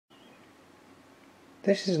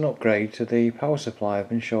This is an upgrade to the power supply I've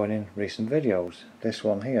been showing in recent videos. This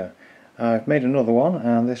one here. I've made another one,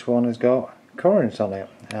 and this one has got current on it,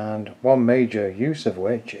 and one major use of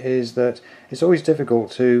which is that it's always difficult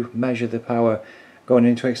to measure the power going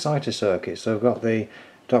into exciter circuits. So I've got the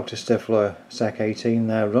Dr. Stifler SEC 18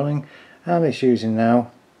 there running, and it's using now,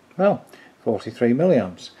 well, 43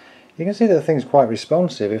 milliamps. You can see that the thing's quite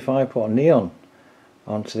responsive. If I put a neon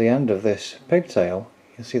onto the end of this pigtail,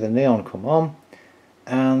 you can see the neon come on,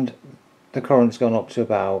 and the current's gone up to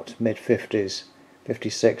about mid 50s,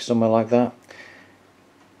 56, somewhere like that,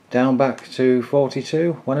 down back to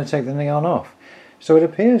 42 when I take the neon off. So it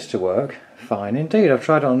appears to work fine indeed. I've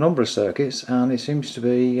tried it on a number of circuits and it seems to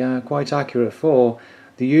be quite accurate for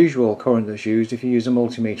the usual current that's used if you use a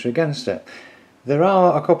multimeter against it. There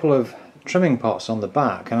are a couple of trimming pots on the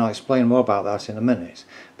back, and I'll explain more about that in a minute,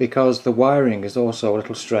 because the wiring is also a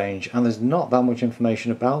little strange and there's not that much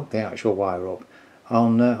information about the actual wire up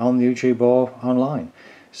on YouTube or online.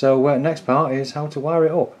 So next part is how to wire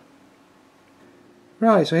it up.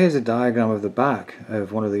 Right, so here's a diagram of the back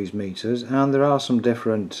of one of these meters, and there are some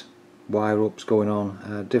different wire ups going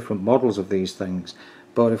on, different models of these things.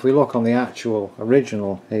 But if we look on the actual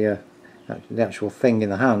original here, the actual thing in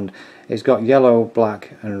the hand, it's got yellow,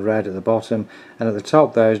 black and red at the bottom, and at the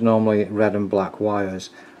top there is normally red and black wires.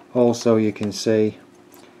 Also you can see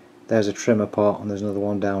there's a trimmer pot and there's another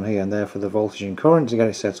one down here, and there for the voltage and current to get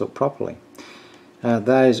it set up properly.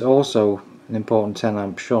 There is also an important 10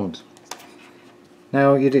 amp shunt.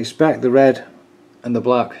 Now you'd expect the red and the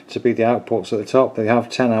black to be the outputs at the top. They have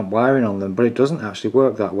 10 amp wiring on them, but it doesn't actually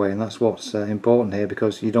work that way, and that's what's important here,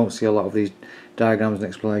 because you don't see a lot of these diagrams and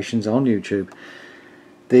explanations on YouTube.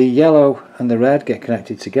 The yellow and the red get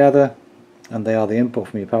connected together and they are the input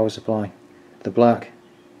from your power supply. The black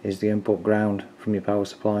is the input ground from your power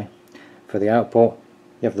supply. For the output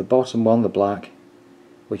you have the bottom one, the black,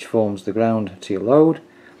 which forms the ground to your load,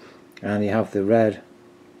 and you have the red,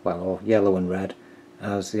 well, or yellow and red,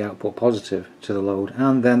 as the output positive to the load,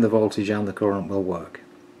 and then the voltage and the current will work.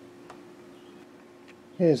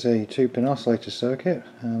 Here's a 2-pin oscillator circuit,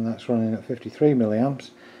 and that's running at 53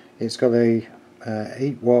 milliamps. It's got a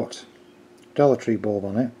 8-watt Dollar Tree bulb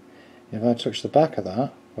on it. If I touch the back of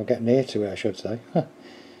that, or get near to it I should say,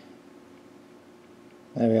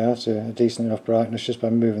 there we are, to a decent enough brightness just by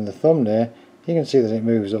moving the thumb there. You can see that it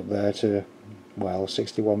moves up there to, well,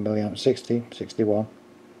 61 milliamps, 60, 61.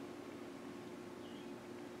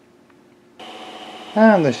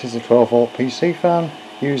 And this is a 12 volt PC fan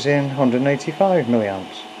using 185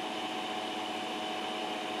 milliamps.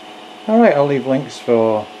 Alright, I'll leave links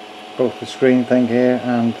for both the screen thing here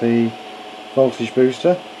and the voltage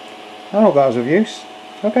booster. I hope that was of use.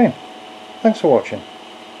 Okay, thanks for watching.